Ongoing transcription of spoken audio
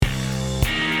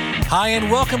Hi,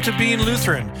 and welcome to Being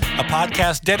Lutheran, a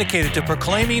podcast dedicated to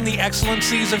proclaiming the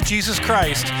excellencies of Jesus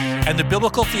Christ and the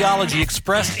biblical theology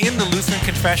expressed in the Lutheran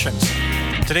Confessions.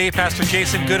 Today, Pastor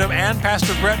Jason Goodham and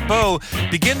Pastor Brett Bowe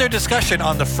begin their discussion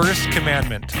on the First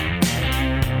Commandment.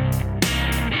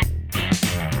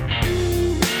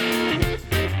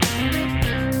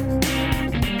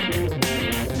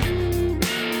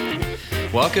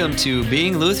 Welcome to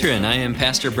Being Lutheran. I am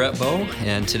Pastor Brett Bowe,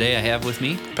 and today I have with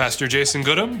me Pastor Jason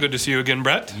Goodham. Good to see you again,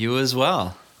 Brett. You as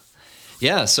well.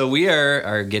 Yeah, so we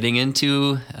are getting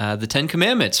into the Ten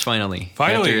Commandments finally.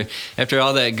 After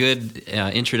all that good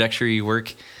introductory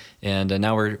work, and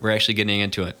now we're actually getting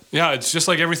into it. Yeah, it's just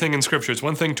like everything in Scripture. It's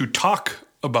one thing to talk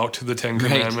about the Ten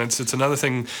Commandments. Right. It's another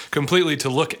thing completely to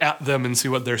look at them and see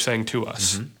what they're saying to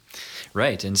us. Mm-hmm.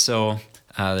 Right, and so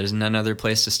there's none other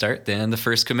place to start than the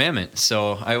First Commandment.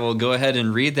 So I will go ahead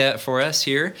and read that for us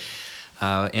here.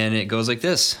 And it goes like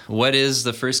this. What is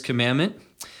the first commandment?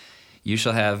 You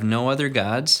shall have no other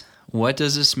gods. What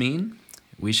does this mean?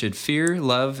 We should fear,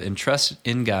 love, and trust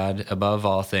in God above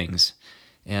all things.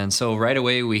 And so right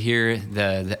away we hear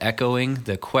the echoing,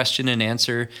 the question and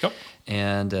answer. Yep.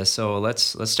 And so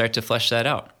let's start to flesh that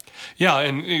out. Yeah,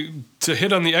 and to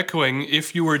hit on the echoing,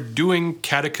 if you were doing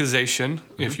catechization,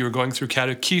 if you were going through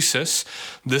catechesis,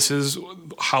 this is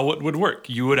how it would work.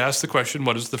 You would ask the question,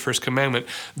 what is the first commandment?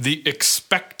 The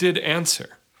expected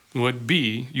answer would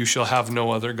be, you shall have no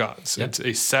other gods. Yep. It's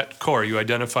a set core. You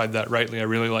identified that rightly. I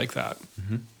really like that.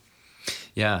 Mm-hmm.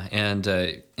 Yeah,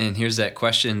 and here's that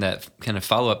question, that kind of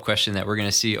follow-up question that we're going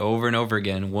to see over and over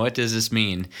again. What does this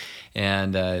mean?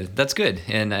 And that's good.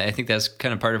 And I think that's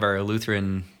kind of part of our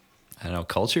Lutheran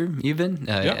culture even,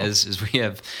 as we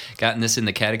have gotten this in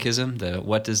the catechism,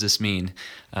 what does this mean?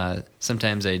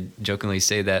 Sometimes I jokingly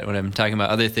say that when I'm talking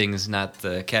about other things, not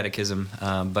the catechism,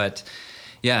 but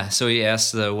yeah, so he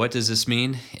asks what does this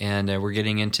mean? And we're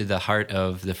getting into the heart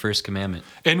of the first commandment.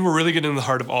 And we're really getting in the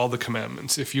heart of all the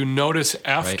commandments. If you notice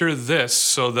after this,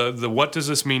 so the what does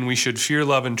this mean? We should fear,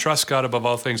 love, and trust God above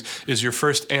all things is your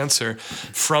first answer.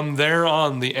 From there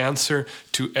on, the answer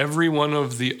to every one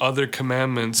of the other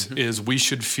commandments is we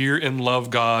should fear and love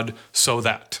God so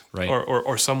that. Right.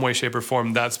 Or some way, shape, or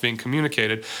form that's being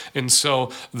communicated. And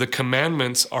so the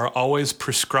commandments are always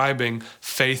prescribing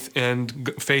faith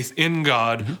in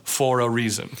God for a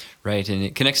reason. Right, and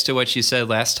it connects to what you said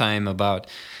last time about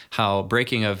how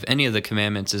breaking of any of the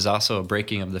commandments is also a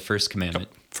breaking of the first commandment.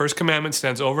 Yep. First commandment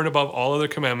stands over and above all other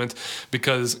commandments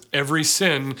because every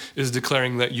sin is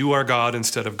declaring that you are God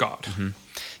instead of God. Mm-hmm.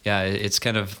 Yeah, it's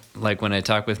kind of like when I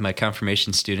talk with my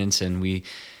confirmation students and we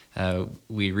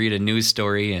read a news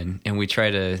story and we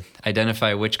try to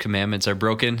identify which commandments are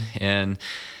broken, and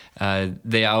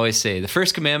they always say the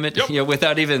first commandment,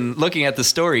 without even looking at the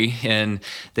story, and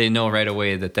they know right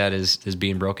away that is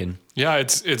being broken. Yeah,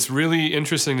 it's really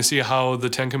interesting to see how the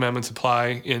Ten Commandments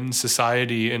apply in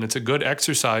society, and it's a good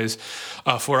exercise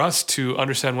for us to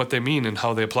understand what they mean and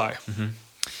how they apply. Mm-hmm.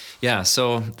 Yeah,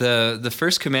 so the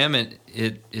first commandment,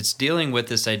 it's dealing with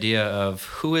this idea of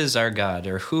who is our God,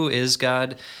 or who is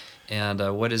God, and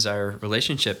what is our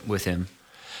relationship with Him.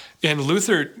 And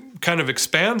Luther kind of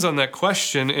expands on that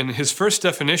question. In his first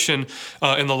definition,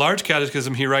 in the Large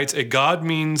Catechism, he writes, a God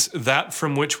means that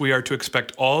from which we are to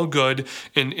expect all good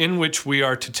and in which we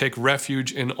are to take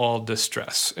refuge in all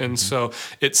distress. And so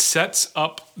it sets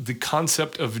up the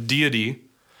concept of deity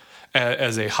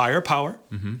as a higher power,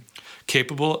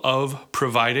 capable of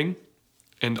providing,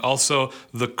 and also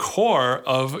the core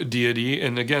of deity.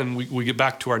 And again, we get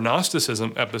back to our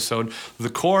Gnosticism episode.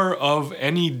 The core of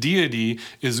any deity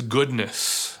is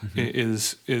goodness,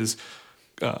 is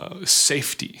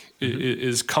safety,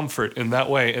 is comfort in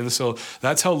that way. And so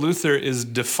that's how Luther is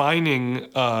defining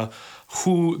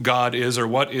who God is, or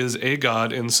what is a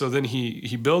God. And so then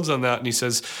he builds on that and he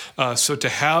says, so to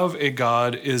have a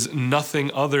God is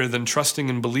nothing other than trusting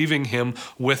and believing Him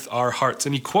with our hearts.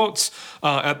 And he quotes,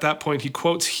 at that point,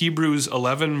 Hebrews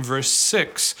 11, verse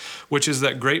 6, which is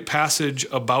that great passage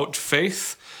about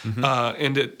faith.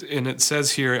 And it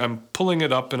says here, I'm pulling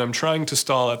it up and I'm trying to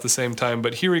stall at the same time,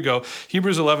 but here we go.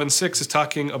 Hebrews 11:6 is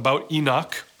talking about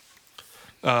Enoch.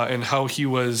 And how he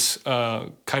was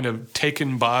kind of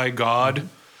taken by God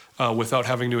without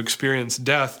having to experience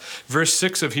death. Verse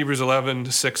 6 of Hebrews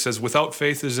 11:6 says, without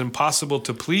faith it is impossible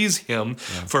to please Him,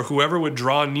 for whoever would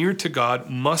draw near to God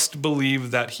must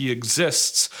believe that He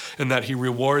exists and that He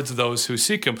rewards those who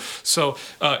seek Him. So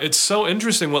it's so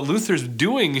interesting. What Luther's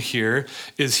doing here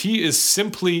is he is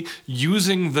simply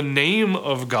using the name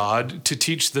of God to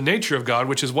teach the nature of God,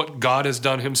 which is what God has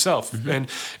done Himself.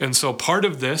 And so part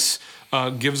of this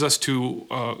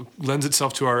lends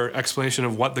itself to our explanation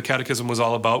of what the Catechism was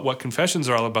all about, what confessions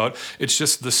are all about. It's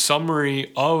just the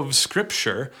summary of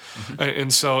Scripture.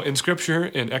 And so in Scripture,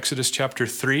 in Exodus chapter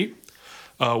 3,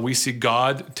 we see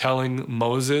God telling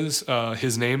Moses,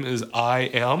 his name is I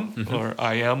am, or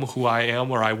I am who I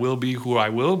am, or I will be who I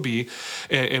will be.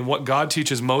 And what God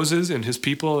teaches Moses and his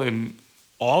people and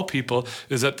all people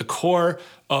is at the core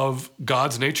of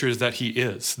God's nature is that he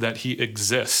is, that he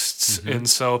exists. And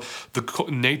so the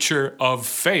nature of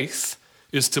faith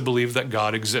is to believe that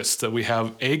God exists, that we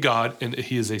have a God and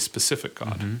he is a specific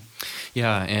God.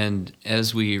 Yeah, and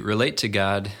as we relate to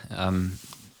God,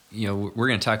 we're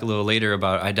going to talk a little later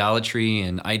about idolatry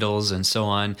and idols and so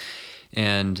on.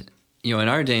 And, in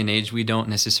our day and age, we don't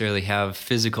necessarily have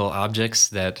physical objects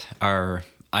that are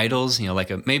idols.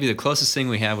 Maybe the closest thing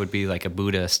we have would be like a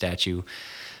Buddha statue.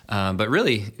 But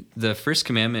really, the first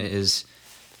commandment is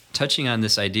touching on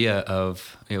this idea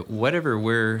of whatever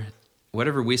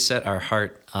we set our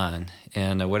heart on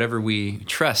and whatever we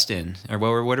trust in,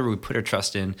 or whatever we put our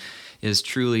trust in, is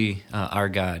truly our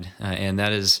God. And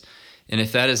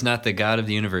if that is not the God of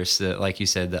the universe, like you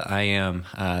said, the I am,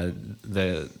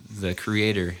 the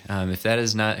Creator, if that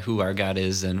is not who our God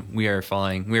is, then we are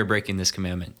breaking this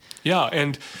commandment. Yeah,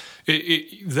 and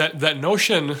that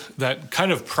notion, that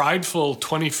kind of prideful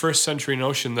 21st century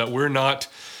notion that we're not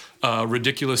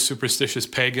ridiculous, superstitious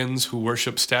pagans who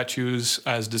worship statues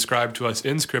as described to us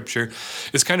in Scripture,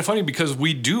 is kind of funny because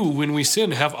we do, when we sin,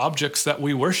 have objects that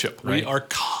we worship. Right. We are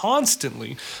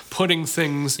constantly putting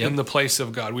things in the place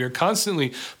of God. We are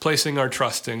constantly placing our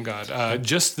trust in God.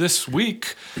 Just this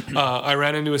week, I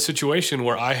ran into a situation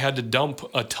where I had to dump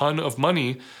a ton of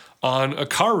money on a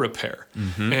car repair.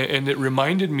 And it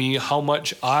reminded me how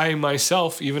much I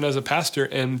myself, even as a pastor,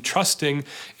 am trusting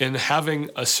in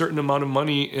having a certain amount of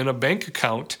money in a bank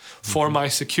account for my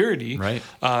security. Right.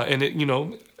 And it,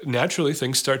 naturally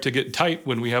things start to get tight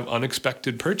when we have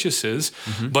unexpected purchases,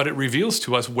 but it reveals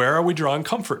to us, where are we drawing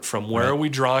comfort from? Where are we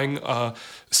drawing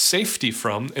safety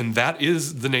from? And that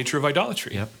is the nature of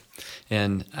idolatry. Yep.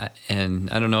 And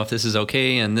I don't know if this is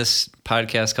okay in this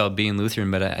podcast called Being Lutheran,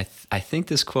 but I think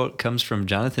this quote comes from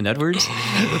Jonathan Edwards.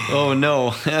 Oh,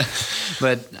 no.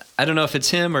 But I don't know if it's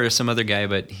him or some other guy,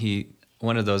 but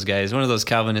one of those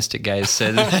Calvinistic guys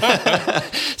said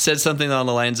something along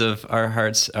the lines of, our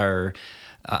hearts are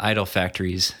idol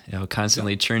factories,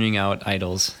 constantly churning out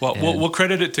idols. Well, we'll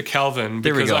credit it to Calvin,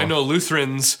 because I know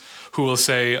Lutherans who will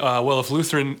say, well, if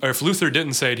Luther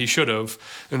didn't say it, he should have.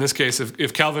 In this case,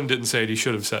 if Calvin didn't say it, he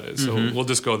should have said it. So we'll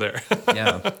just go there.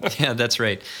 Yeah, that's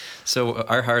right. So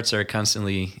our hearts are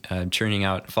constantly churning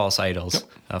out false idols,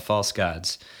 false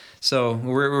gods. So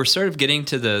we're sort of getting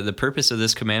to the purpose of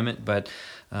this commandment, but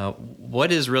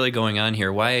what is really going on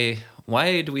here? Why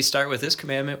do we start with this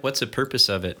commandment? What's the purpose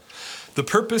of it? The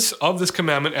purpose of this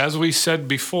commandment, as we said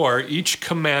before, each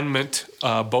commandment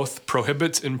both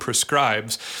prohibits and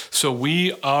prescribes. So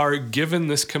we are given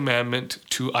this commandment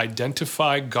to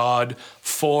identify God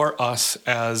for us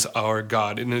as our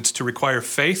God. And it's to require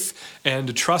faith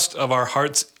and trust of our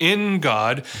hearts in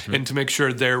God, and to make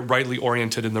sure they're rightly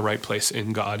oriented in the right place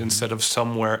in God instead of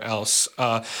somewhere else.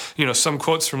 Some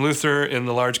quotes from Luther in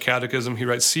the Large Catechism, he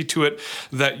writes, "See to it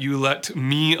that you let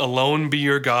me alone be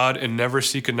your God and never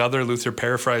seek another." Luther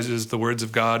paraphrases the words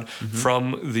of God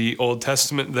from the Old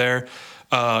Testament there.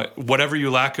 Whatever you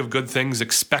lack of good things,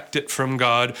 expect it from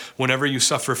God. Whenever you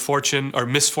suffer fortune or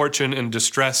misfortune and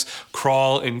distress,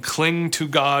 crawl and cling to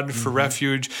God for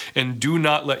refuge, and do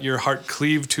not let your heart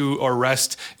cleave to or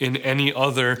rest in any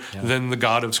other than the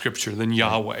God of Scripture, than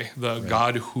Yahweh, the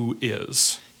God who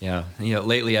is. Yeah.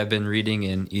 Lately I've been reading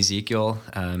in Ezekiel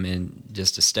and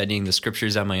just studying the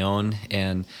Scriptures on my own.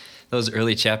 And those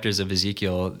early chapters of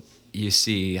Ezekiel, you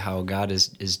see how God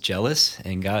is jealous,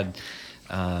 and God,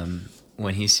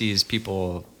 when he sees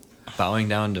people bowing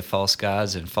down to false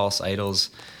gods and false idols,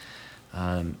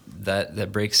 that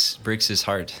breaks his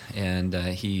heart, and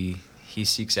he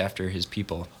seeks after his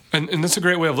people. And that's a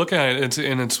great way of looking at it.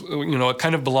 It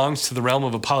kind of belongs to the realm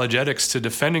of apologetics, to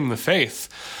defending the faith.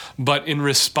 But in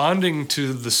responding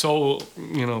to the so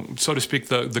to speak,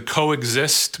 the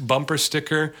coexist bumper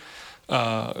sticker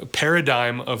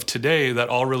paradigm of today, that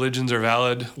all religions are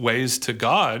valid ways to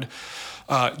God,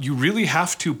 you really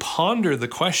have to ponder the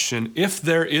question, if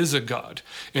there is a God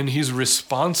and he's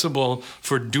responsible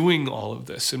for doing all of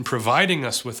this and providing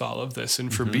us with all of this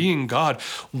and for being God,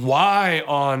 why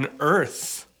on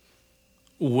earth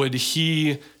would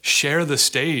he share the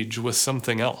stage with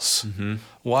something else?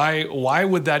 Why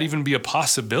would that even be a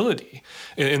possibility?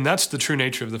 And that's the true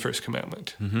nature of the first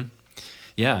commandment.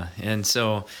 Yeah, and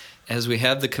so as we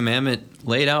have the commandment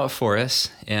laid out for us,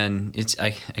 and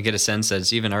I get a sense that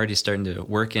it's even already starting to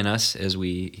work in us as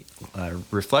we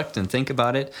reflect and think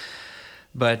about it.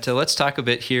 But let's talk a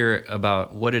bit here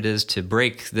about what it is to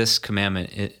break this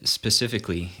commandment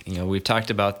specifically. We've talked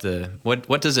about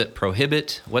what does it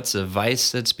prohibit? What's the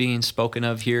vice that's being spoken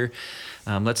of here?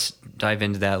 Let's dive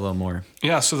into that a little more.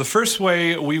 Yeah, so the first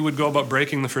way we would go about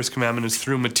breaking the first commandment is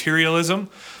through materialism,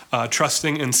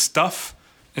 trusting in stuff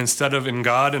instead of in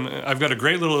God. And I've got a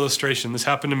great little illustration. This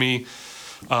happened to me,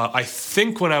 I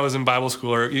think when I was in Bible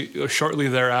school or shortly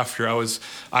thereafter. I was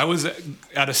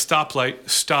at a stoplight,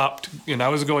 stopped, and I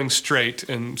was going straight.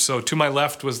 And so to my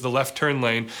left was the left turn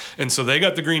lane. And so they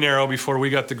got the green arrow before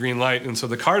we got the green light. And so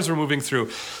the cars were moving through.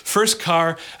 First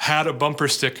car had a bumper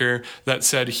sticker that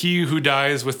said, "He who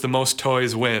dies with the most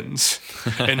toys wins."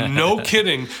 And no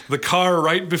kidding, the car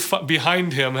right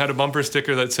behind him had a bumper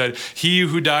sticker that said, "He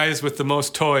who dies with the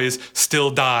most toys still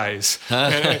dies."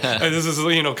 and this is,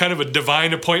 kind of a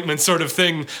divine appointment sort of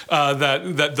thing,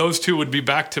 that those two would be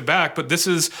back to back. But this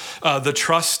is the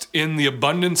trust in the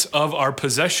abundance of our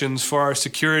possessions for our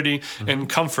security and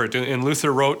comfort. And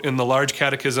Luther wrote in the Large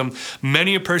Catechism,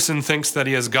 "Many a person thinks that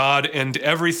he has God and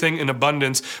everything in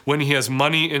abundance when he has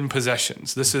money in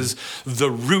possessions." This is the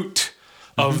root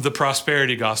of the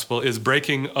prosperity gospel, is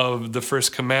breaking of the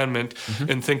first commandment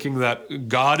and thinking that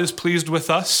God is pleased with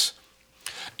us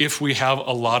if we have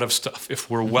a lot of stuff, if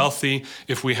we're wealthy,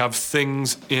 if we have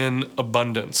things in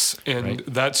abundance. And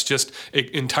that's just an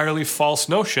entirely false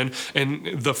notion,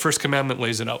 and the first commandment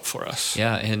lays it out for us.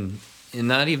 Yeah, and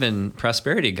not even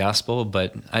prosperity gospel,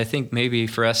 but I think maybe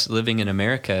for us living in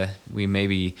America, we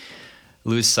maybe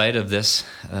lose sight of this,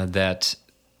 that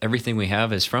everything we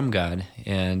have is from God,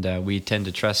 and we tend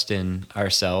to trust in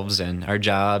ourselves and our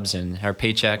jobs and our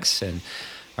paychecks and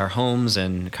our homes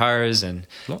and cars and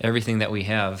everything that we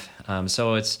have.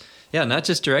 So it's, not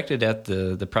just directed at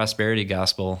the prosperity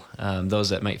gospel, those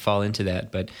that might fall into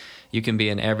that, but you can be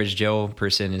an average Joe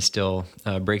person and still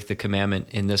break the commandment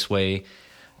in this way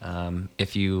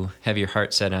if you have your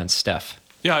heart set on stuff.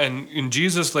 Yeah, and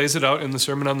Jesus lays it out in the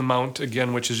Sermon on the Mount,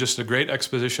 again, which is just a great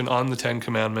exposition on the Ten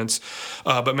Commandments.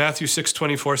 But Matthew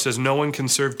 6:24 says, "No one can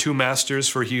serve two masters,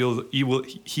 for he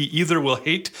either will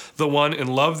hate the one and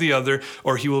love the other,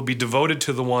 or he will be devoted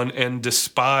to the one and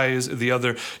despise the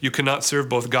other. You cannot serve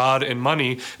both God and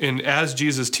money." And as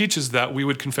Jesus teaches that, we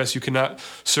would confess you cannot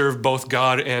serve both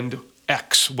God and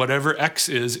X. Whatever X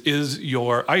is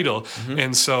your idol.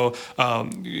 And so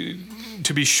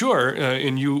to be sure,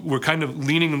 and you were kind of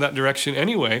leaning in that direction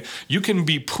anyway, you can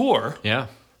be poor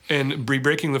and be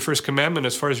breaking the first commandment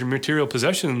as far as your material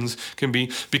possessions can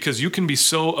be, because you can be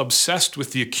so obsessed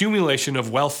with the accumulation of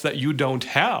wealth that you don't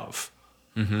have.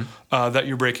 That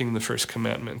you're breaking the first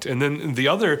commandment. And then the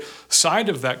other side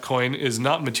of that coin is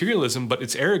not materialism, but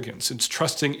it's arrogance. It's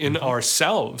trusting in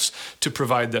ourselves to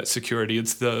provide that security.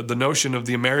 It's the notion of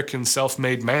the American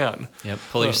self-made man. Yep,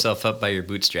 pull yourself up by your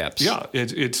bootstraps. Yeah,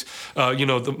 it's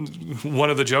one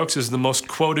of the jokes is the most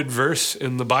quoted verse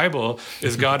in the Bible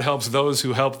is God helps those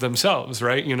who help themselves,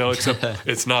 right? Except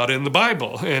it's not in the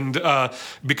Bible, and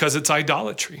because it's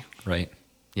idolatry. Right.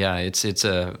 Yeah, it's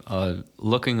a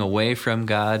looking away from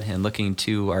God and looking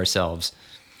to ourselves.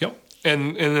 Yep.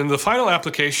 And then the final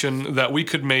application that we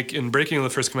could make in breaking the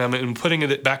first commandment and putting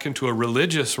it back into a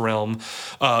religious realm,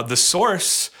 the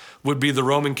source would be the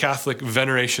Roman Catholic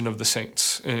veneration of the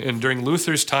saints. And during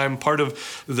Luther's time, part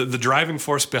of the driving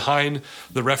force behind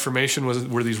the Reformation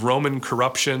were these Roman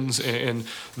corruptions and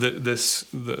this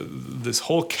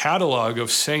whole catalog of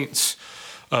saints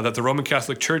that the Roman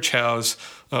Catholic Church has.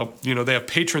 They have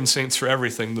patron saints for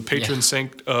everything. The patron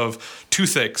saint of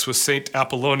toothaches was Saint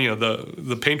Apollonia.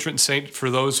 The patron saint for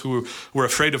those who were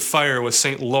afraid of fire was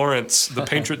Saint Lawrence. The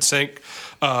patron saint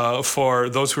for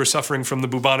those who were suffering from the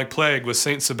bubonic plague was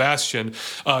Saint Sebastian.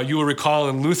 You will recall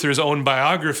in Luther's own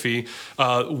biography,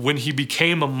 when he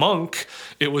became a monk,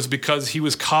 it was because he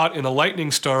was caught in a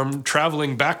lightning storm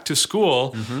traveling back to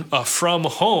school from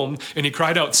home, and he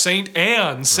cried out, "Saint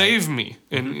Anne, save me!"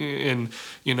 And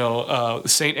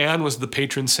Saint Anne was the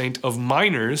patron saint of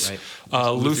miners. Right.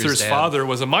 Luther's father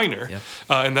was a miner,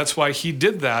 and that's why he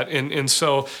did that. And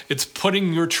so it's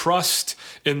putting your trust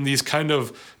in these kind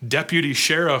of deputy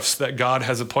sheriffs that God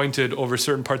has appointed over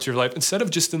certain parts of your life, instead of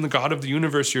just in the God of the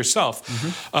universe yourself.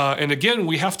 And again,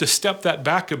 we have to step that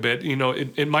back a bit.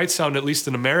 It might sound, at least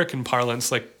in American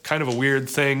parlance, like kind of a weird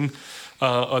thing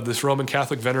this Roman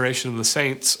Catholic veneration of the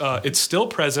saints. It's still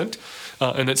present,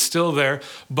 and it's still there,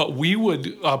 but we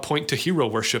would point to hero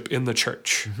worship in the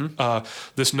church.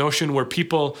 This notion where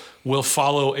people will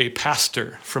follow a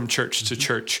pastor from church to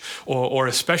church, or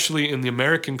especially in the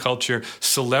American culture,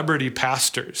 celebrity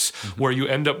pastors, where you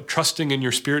end up trusting in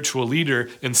your spiritual leader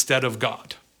instead of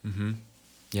God.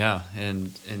 Yeah,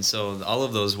 and so all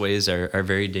of those ways are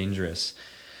very dangerous.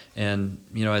 And,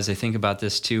 as I think about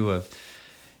this too,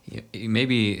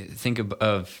 maybe think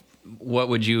of what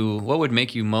would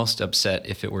make you most upset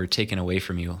if it were taken away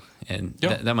from you? And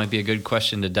that might be a good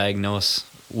question to diagnose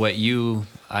what you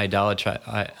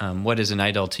what is an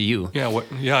idol to you.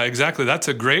 Yeah, exactly. That's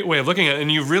a great way of looking at it.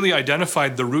 And you've really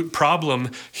identified the root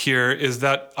problem here is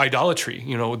that idolatry.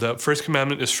 The first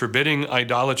commandment is forbidding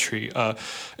idolatry.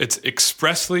 It's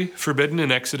expressly forbidden in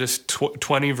Exodus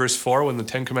 20, verse 4, when the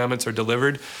Ten Commandments are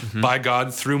delivered by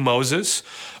God through Moses.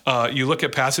 You look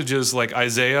at passages like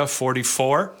Isaiah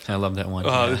 44. I love that one.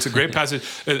 It's a great passage,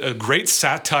 a great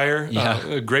satire,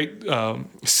 a great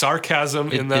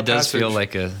sarcasm in that passage. It does feel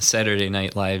like a Saturday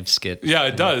Night Live skit. Yeah,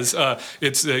 it does.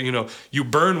 It's, you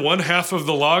burn one half of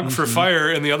the log for fire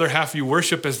and the other half you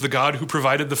worship as the God who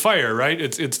provided the fire, right?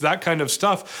 It's that kind of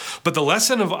stuff. But the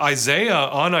lesson of Isaiah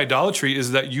on idolatry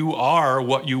is that you are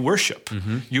what you worship.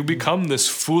 You become this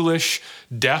foolish,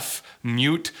 deaf,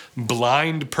 mute,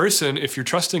 blind person if you're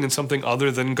trusting in something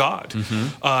other than God.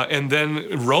 And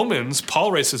then Romans,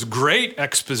 Paul writes this great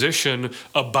exposition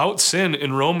about sin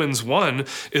in Romans 1,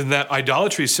 in that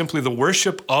idolatry is simply the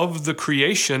worship of the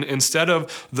creation instead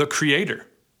of the creator.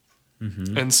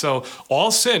 And so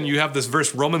all sin, you have this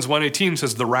verse, Romans 1:18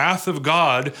 says, the wrath of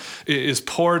God is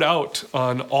poured out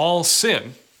on all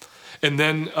sin. And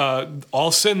then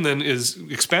all sin then is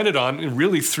expanded on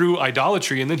really through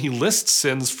idolatry. And then he lists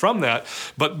sins from that.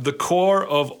 But the core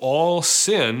of all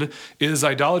sin is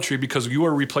idolatry, because you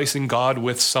are replacing God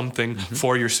with something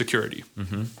for your security,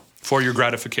 for your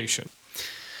gratification.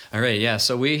 All right, yeah.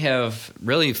 So we have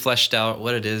really fleshed out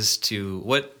what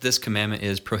this commandment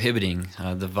is prohibiting,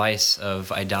 the vice of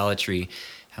idolatry,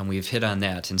 and we've hit on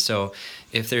that. And so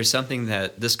if there's something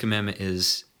that this commandment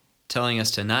is telling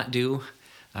us to not do,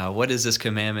 what is this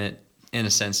commandment, in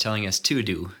a sense, telling us to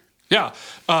do? Yeah.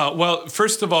 Well,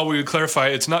 first of all, we would clarify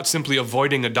it's not simply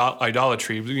avoiding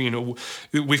idolatry.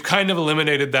 We've kind of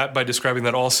eliminated that by describing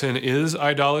that all sin is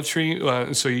idolatry.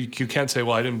 So you can't say,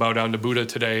 well, I didn't bow down to Buddha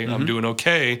today. I'm doing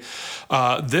okay.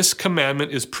 This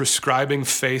commandment is prescribing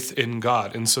faith in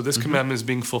God. And so this commandment is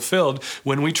being fulfilled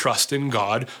when we trust in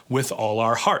God with all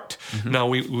our heart. Now,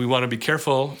 we want to be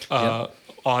careful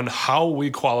on how we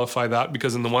qualify that,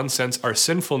 because in the one sense, our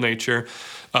sinful nature,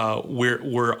 our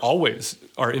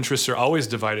interests are always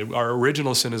divided. Our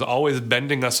original sin is always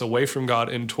bending us away from God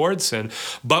and towards sin.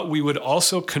 But we would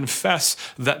also confess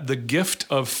that the gift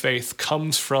of faith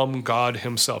comes from God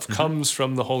himself, comes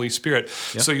from the Holy Spirit.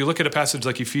 So you look at a passage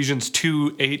like Ephesians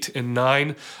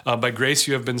 2:8-9, by grace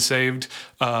you have been saved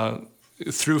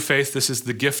through faith. This is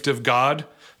the gift of God,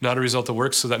 not a result of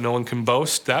works, so that no one can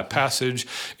boast. That passage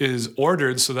is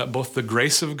ordered so that both the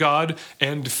grace of God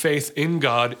and faith in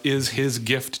God is his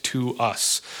gift to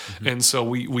us. And so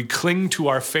we cling to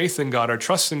our faith in God, our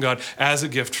trust in God, as a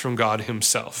gift from God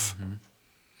himself.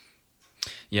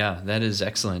 Yeah, that is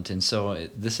excellent. And so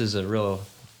this is a real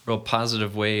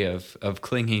positive way of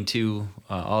clinging to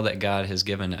all that God has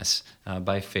given us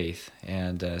by faith.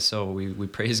 And so we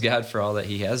praise God for all that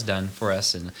he has done for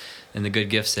us and the good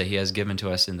gifts that he has given to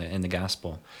us in the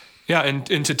gospel. Yeah,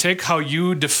 and to take how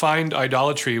you defined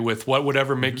idolatry with what would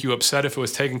ever make you upset if it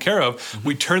was taken care of,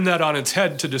 we turn that on its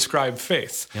head to describe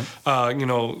faith.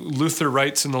 Luther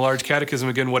writes in the Large Catechism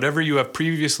again, whatever you have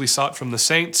previously sought from the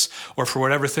saints, or for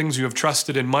whatever things you have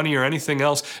trusted in money or anything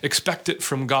else, expect it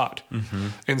from God.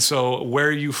 And so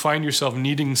where you find yourself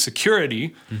needing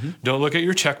security, don't look at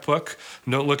your checkbook,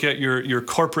 don't look at your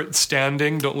corporate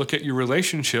standing, don't look at your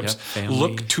relationships,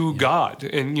 look to God.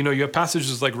 And you have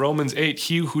passages like Romans 8,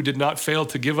 he who did not fail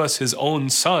to give us his own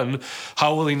son,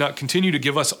 how will he not continue to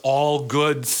give us all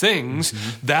good things?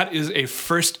 That is a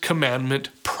first commandment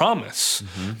promise.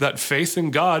 That faith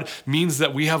in God means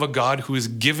that we have a God who is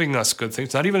giving us good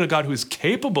things, not even a God who is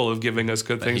capable of giving us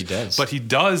good things, but he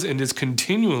does and is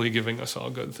continually giving us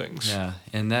all good things. Yeah,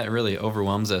 and that really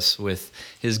overwhelms us with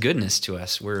his goodness to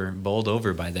us. We're bowled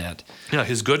over by that. Yeah,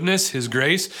 his goodness, his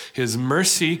grace, his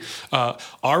mercy,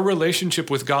 our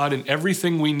relationship with God and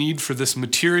everything we need for this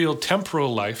material,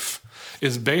 temporal life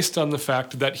is based on the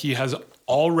fact that he has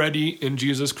already in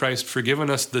Jesus Christ forgiven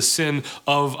us the sin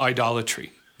of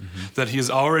idolatry. that he has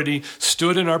already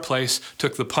stood in our place,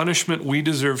 took the punishment we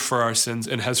deserve for our sins,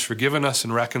 and has forgiven us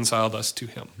and reconciled us to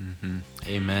him.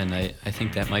 Amen. I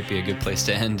think that might be a good place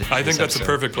to end. I think that's a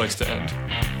perfect place to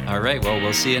end. All right. Well,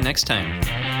 we'll see you next time.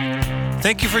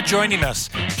 Thank you for joining us.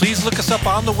 Please look us up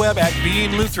on the web at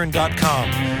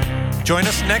beinglutheran.com. Join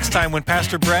us next time when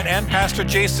Pastor Brett and Pastor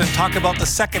Jason talk about the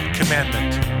second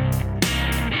commandment.